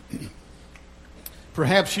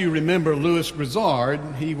Perhaps you remember Louis Grizzard.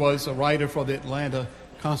 He was a writer for the Atlanta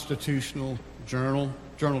Constitutional Journal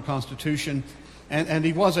Constitution, and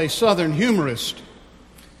he was a Southern humorist.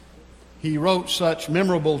 He wrote such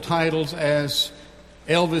memorable titles as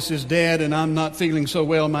Elvis is Dead and I'm Not Feeling So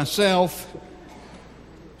Well Myself,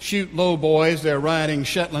 Shoot Low Boys, They're Riding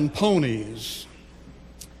Shetland Ponies.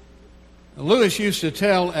 Louis used to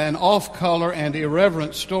tell an off-color and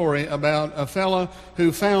irreverent story about a fellow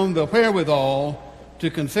who found the wherewithal to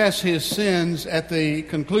confess his sins at the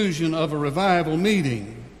conclusion of a revival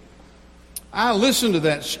meeting. I listened to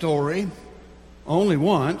that story only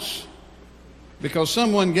once because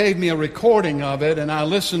someone gave me a recording of it, and I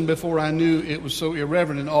listened before I knew it was so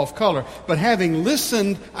irreverent and off-color. But having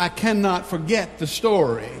listened, I cannot forget the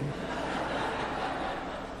story.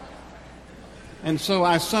 And so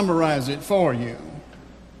I summarize it for you.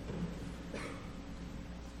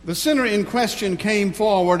 The sinner in question came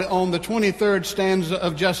forward on the 23rd stanza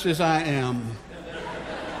of Just As I Am.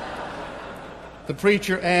 The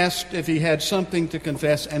preacher asked if he had something to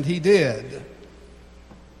confess, and he did.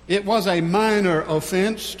 It was a minor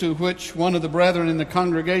offense, to which one of the brethren in the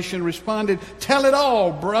congregation responded, "Tell it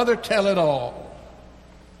all, brother, tell it all."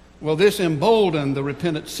 Well, this emboldened the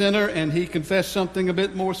repentant sinner, and he confessed something a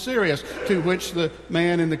bit more serious, to which the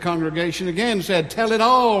man in the congregation again said, "Tell it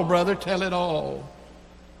all, brother, tell it all."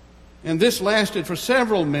 And this lasted for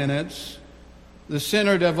several minutes, the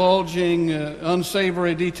sinner divulging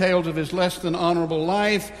unsavory details of his less than honorable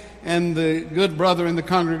life, and the good brother in the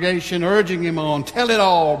congregation urging him on, "Tell it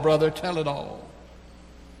all, brother, tell it all."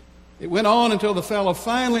 It went on until the fellow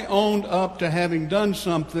finally owned up to having done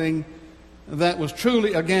something that was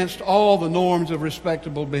truly against all the norms of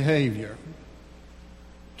respectable behavior.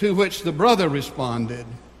 To which the brother responded,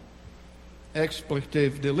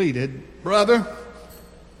 expletive deleted, "Brother,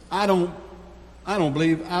 I don't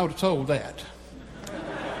believe I would have told that."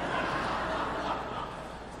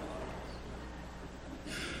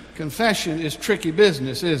 Confession is tricky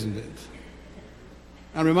business, isn't it?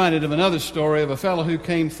 I'm reminded of another story of a fellow who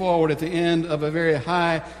came forward at the end of a very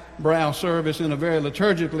high-brow service in a very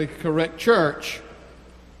liturgically correct church,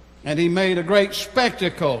 and he made a great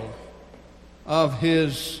spectacle of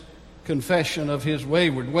his confession of his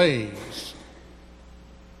wayward ways.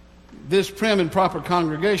 This prim and proper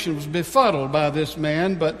congregation was befuddled by this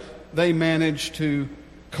man, but they managed to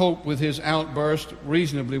cope with his outburst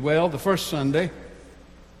reasonably well the first Sunday.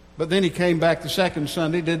 But then he came back the second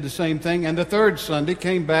Sunday, did the same thing, and the third Sunday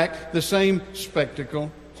came back, the same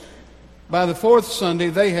spectacle. By the fourth Sunday,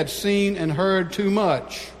 they had seen and heard too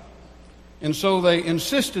much, and so they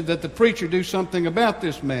insisted that the preacher do something about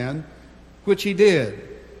this man, which he did.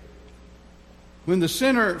 When the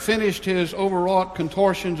sinner finished his overwrought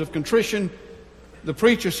contortions of contrition, the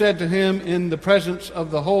preacher said to him in the presence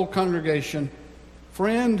of the whole congregation,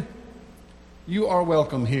 "Friend, you are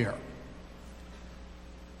welcome here.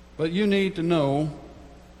 But you need to know,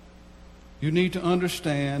 you need to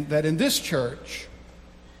understand that in this church,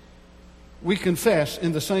 we confess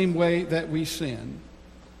in the same way that we sin,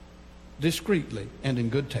 discreetly and in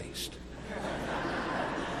good taste."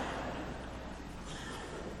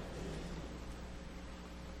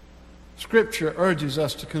 Scripture urges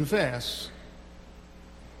us to confess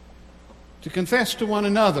to one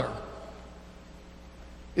another.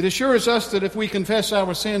 It assures us that if we confess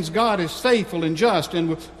our sins, God is faithful and just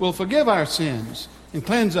and will forgive our sins and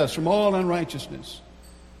cleanse us from all unrighteousness.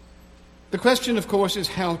 The question, of course, is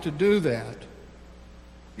how to do that.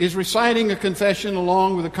 Is reciting a confession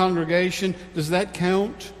along with a congregation, does that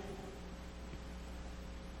count?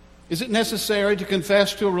 Is it necessary to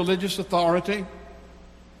confess to a religious authority?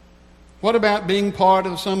 What about being part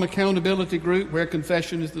of some accountability group where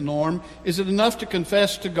confession is the norm? Is it enough to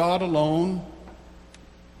confess to God alone?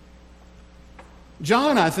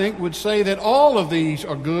 John, I think, would say that all of these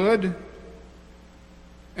are good,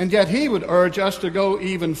 and yet he would urge us to go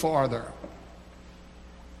even farther.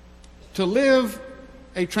 To live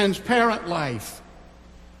a transparent life,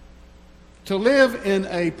 to live in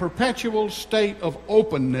a perpetual state of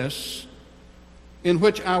openness in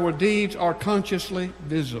which our deeds are consciously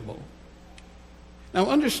visible. Now,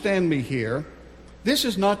 understand me here. This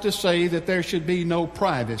is not to say that there should be no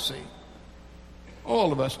privacy.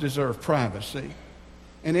 All of us deserve privacy.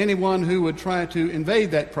 And anyone who would try to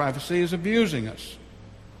invade that privacy is abusing us.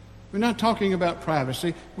 We're not talking about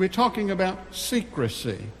privacy. We're talking about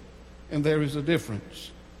secrecy. And there is a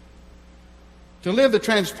difference. To live the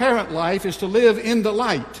transparent life is to live in the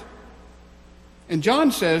light. And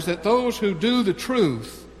John says that those who do the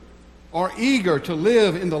truth are eager to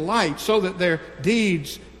live in the light so that their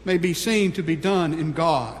deeds may be seen to be done in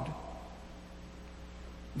God.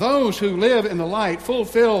 Those who live in the light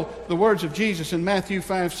fulfill the words of Jesus in Matthew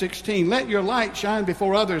 5:16. Let your light shine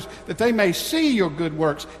before others, that they may see your good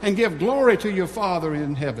works and give glory to your Father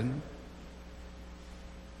in heaven.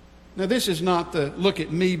 Now, this is not the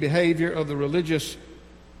look-at-me behavior of the religious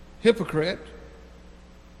hypocrite,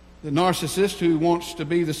 the narcissist who wants to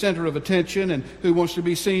be the center of attention and who wants to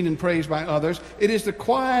be seen and praised by others. It is the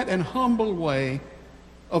quiet and humble way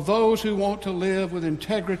of those who want to live with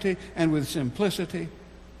integrity and with simplicity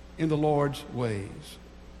in the Lord's ways.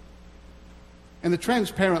 And the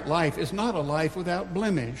transparent life is not a life without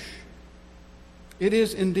blemish. It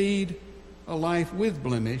is indeed a life with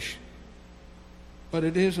blemish, but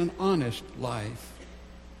it is an honest life.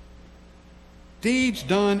 Deeds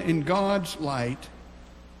done in God's light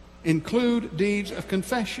include deeds of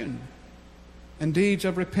confession and deeds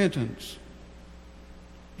of repentance.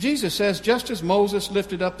 Jesus says, just as Moses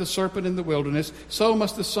lifted up the serpent in the wilderness, so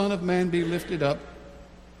must the Son of Man be lifted up,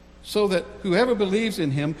 so that whoever believes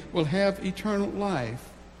in him will have eternal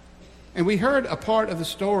life. And we heard a part of the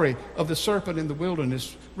story of the serpent in the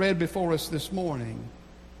wilderness read before us this morning.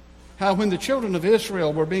 How when the children of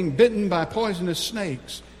Israel were being bitten by poisonous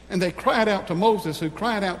snakes, and they cried out to Moses, who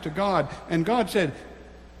cried out to God, and God said,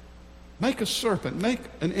 make a serpent, make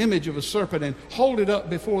an image of a serpent and hold it up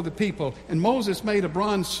before the people. And Moses made a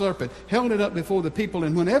bronze serpent, held it up before the people,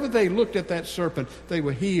 and whenever they looked at that serpent, they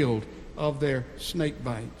were healed of their snake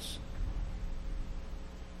bites.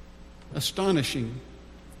 Astonishing.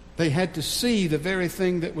 They had to see the very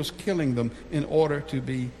thing that was killing them in order to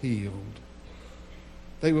be healed.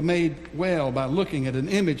 They were made well by looking at an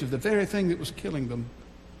image of the very thing that was killing them.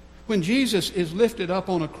 When Jesus is lifted up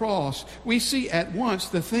on a cross, we see at once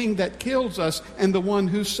the thing that kills us and the one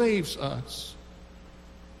who saves us.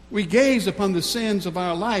 We gaze upon the sins of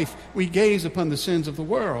our life. We gaze upon the sins of the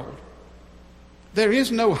world. There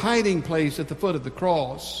is no hiding place at the foot of the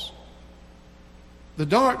cross. The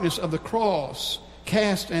darkness of the cross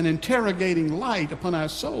casts an interrogating light upon our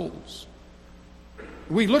souls.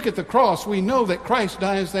 We look at the cross, we know that Christ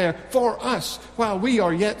dies there for us while we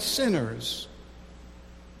are yet sinners.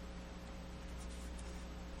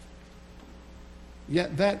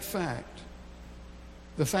 Yet that fact,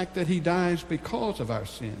 the fact that he dies because of our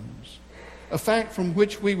sins, a fact from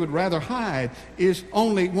which we would rather hide, is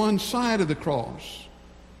only one side of the cross.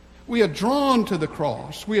 We are drawn to the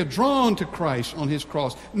cross. We are drawn to Christ on his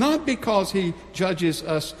cross, not because he judges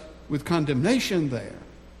us with condemnation there,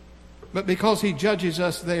 but because he judges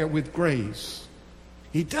us there with grace.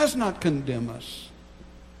 He does not condemn us.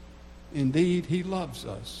 Indeed, he loves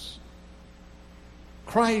us.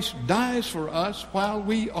 Christ dies for us while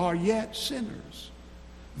we are yet sinners.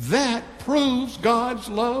 That proves God's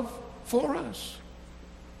love for us.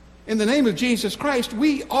 In the name of Jesus Christ,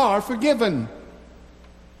 we are forgiven.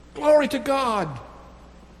 Glory to God.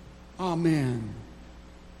 Amen.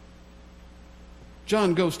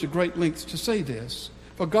 John goes to great lengths to say this.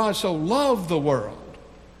 For God so loved the world,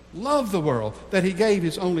 that he gave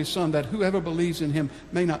his only Son, that whoever believes in him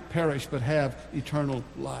may not perish but have eternal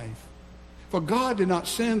life. For God did not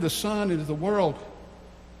send the Son into the world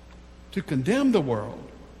to condemn the world,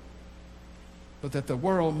 but that the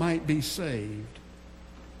world might be saved.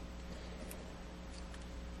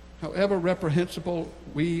 However reprehensible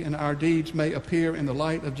we and our deeds may appear in the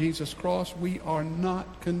light of Jesus' cross, we are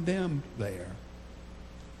not condemned there.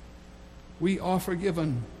 We are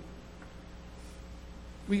forgiven.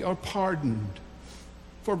 We are pardoned.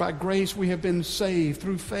 For by grace we have been saved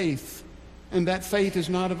through faith. And that faith is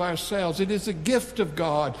not of ourselves. It is a gift of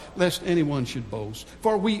God, lest anyone should boast.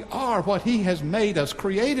 For we are what he has made us,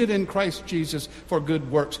 created in Christ Jesus for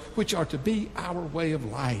good works, which are to be our way of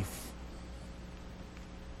life.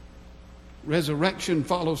 Resurrection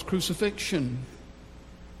follows crucifixion.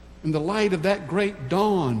 In the light of that great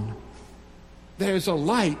dawn, there's a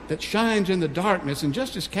light that shines in the darkness. And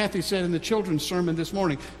just as Kathy said in the children's sermon this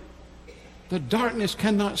morning, the darkness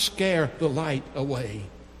cannot scare the light away.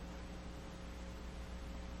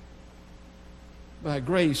 By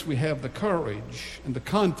grace, we have the courage and the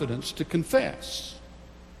confidence to confess,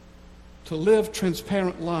 to live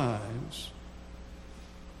transparent lives.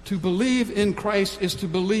 To believe in Christ is to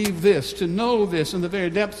believe this, to know this in the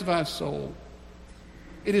very depths of our soul.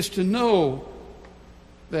 It is to know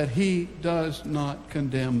that he does not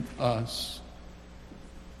condemn us.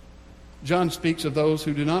 John speaks of those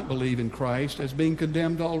who do not believe in Christ as being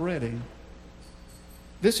condemned already.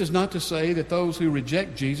 This is not to say that those who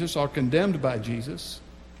reject Jesus are condemned by Jesus.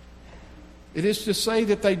 It is to say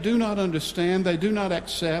that they do not understand, they do not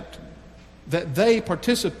accept, that they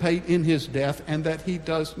participate in his death and that he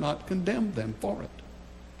does not condemn them for it.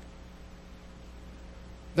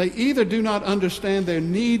 They either do not understand their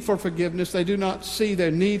need for forgiveness, they do not see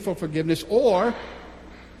their need for forgiveness, or,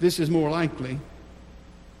 this is more likely,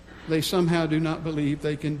 they somehow do not believe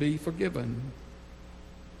they can be forgiven.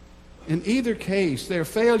 In either case, their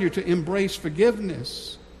failure to embrace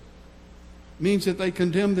forgiveness means that they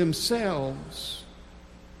condemn themselves.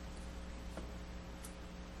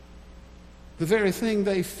 The very thing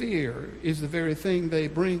they fear is the very thing they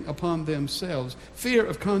bring upon themselves. Fear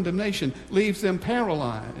of condemnation leaves them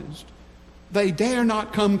paralyzed. They dare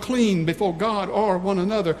not come clean before God or one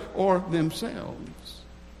another or themselves.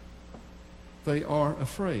 They are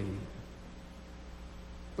afraid.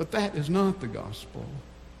 But that is not the gospel.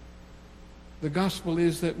 The gospel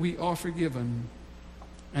is that we are forgiven.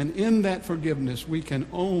 And in that forgiveness, we can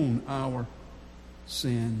own our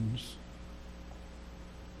sins.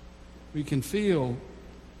 We can feel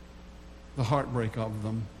the heartbreak of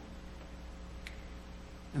them.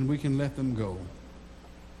 And we can let them go.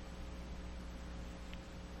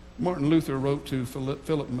 Martin Luther wrote to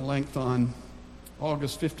Philip Melanchthon,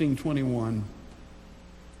 August 1521.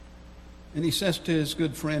 And he says to his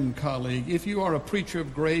good friend and colleague, if you are a preacher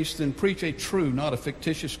of grace, then preach a true, not a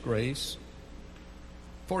fictitious grace.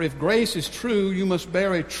 For if grace is true, you must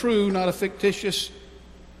bear a true, not a fictitious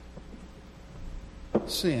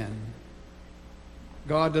sin.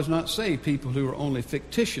 God does not say people who are only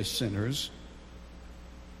fictitious sinners,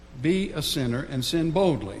 be a sinner and sin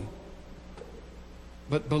boldly,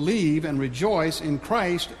 but believe and rejoice in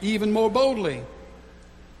Christ even more boldly.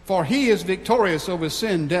 For he is victorious over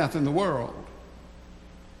sin, death, and the world.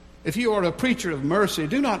 If you are a preacher of mercy,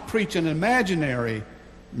 do not preach an imaginary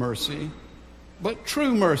mercy, but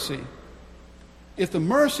true mercy. If the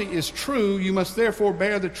mercy is true, you must therefore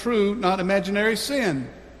bear the true, not imaginary sin.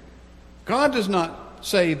 God does not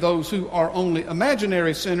say those who are only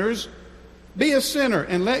imaginary sinners, be a sinner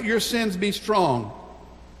and let your sins be strong.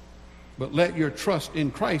 But let your trust in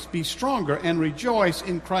Christ be stronger and rejoice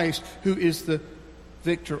in Christ, who is the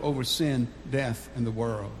victor over sin, death, and the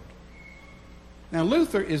world. Now,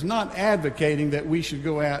 Luther is not advocating that we should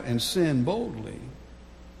go out and sin boldly.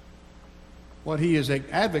 What he is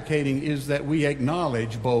advocating is that we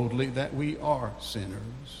acknowledge boldly that we are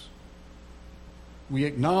sinners. We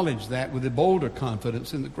acknowledge that with a bolder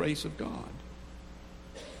confidence in the grace of God.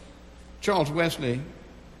 Charles Wesley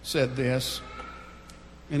said this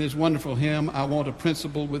in his wonderful hymn, I Want a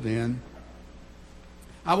Principle Within.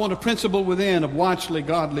 I want a principle within of watchly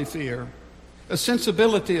godly fear, a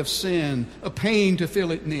sensibility of sin, a pain to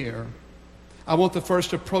feel it near. I want the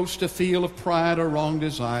first approach to feel of pride or wrong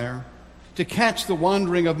desire, to catch the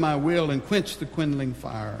wandering of my will and quench the kindling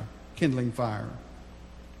fire.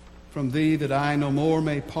 From thee that I no more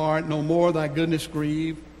may part, no more thy goodness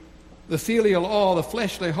grieve, the filial awe, the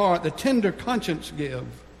fleshly heart, the tender conscience give.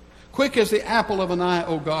 Quick as the apple of an eye,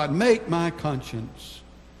 O God, make my conscience.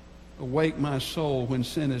 Awake my soul when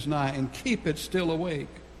sin is nigh, and keep it still awake.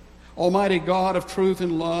 Almighty God of truth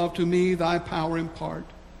and love, to me thy power impart.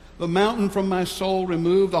 The mountain from my soul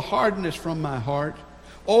remove, the hardness from my heart.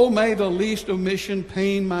 Oh, may the least omission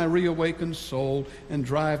pain my reawakened soul, and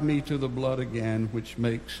drive me to the blood again, which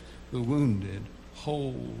makes the wounded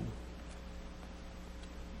whole.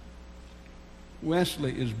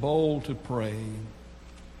 Wesley is bold to pray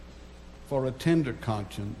for a tender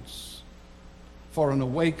conscience, for an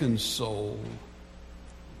awakened soul,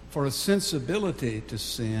 for a sensibility to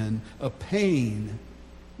sin, a pain,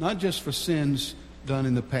 not just for sins done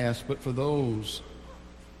in the past, but for those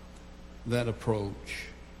that approach.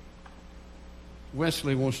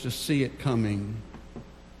 Wesley wants to see it coming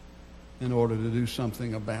in order to do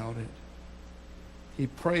something about it. He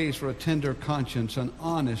prays for a tender conscience, an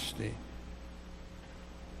honesty.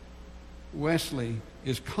 Wesley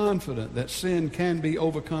is confident that sin can be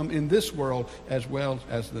overcome in this world as well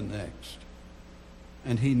as the next.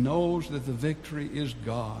 And he knows that the victory is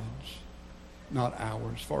God's, not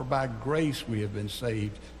ours. For by grace we have been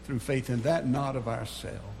saved through faith, and that not of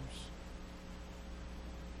ourselves.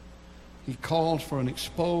 He calls for an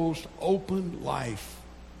exposed, open life,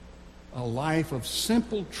 a life of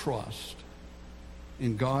simple trust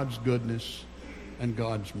in God's goodness and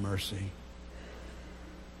God's mercy.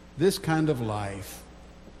 This kind of life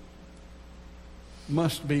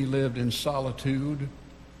must be lived in solitude.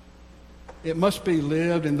 It must be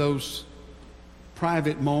lived in those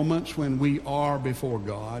private moments when we are before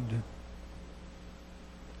God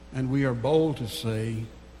and we are bold to say,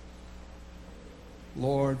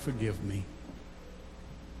 Lord, forgive me.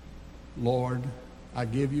 Lord, I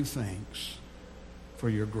give you thanks for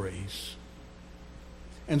your grace.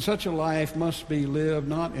 And such a life must be lived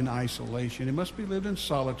not in isolation. It must be lived in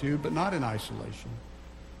solitude, but not in isolation.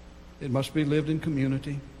 It must be lived in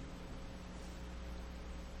community.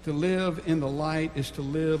 To live in the light is to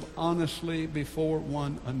live honestly before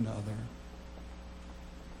one another.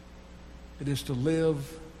 It is to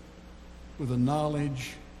live with the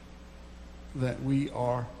knowledge that we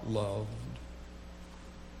are loved.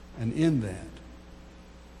 And in that,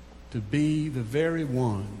 to be the very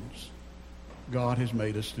ones God has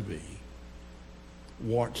made us to be.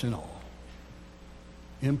 Warts and all.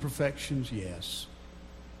 Imperfections, yes.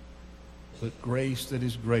 But grace that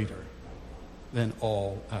is greater than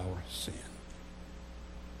all our sin.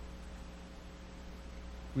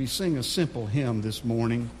 We sing a simple hymn this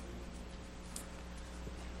morning.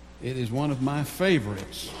 It is one of my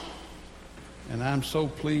favorites. And I'm so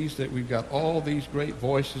pleased that we've got all these great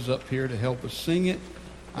voices up here to help us sing it.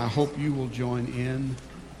 I hope you will join in.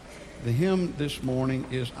 The hymn this morning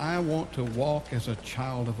is, I Want to Walk as a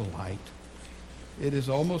Child of the Light. It is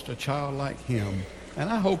almost a childlike hymn. And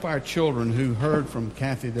I hope our children who heard from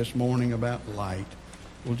Kathy this morning about light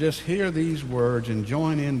will just hear these words and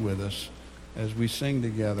join in with us as we sing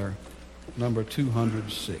together number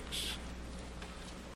 206.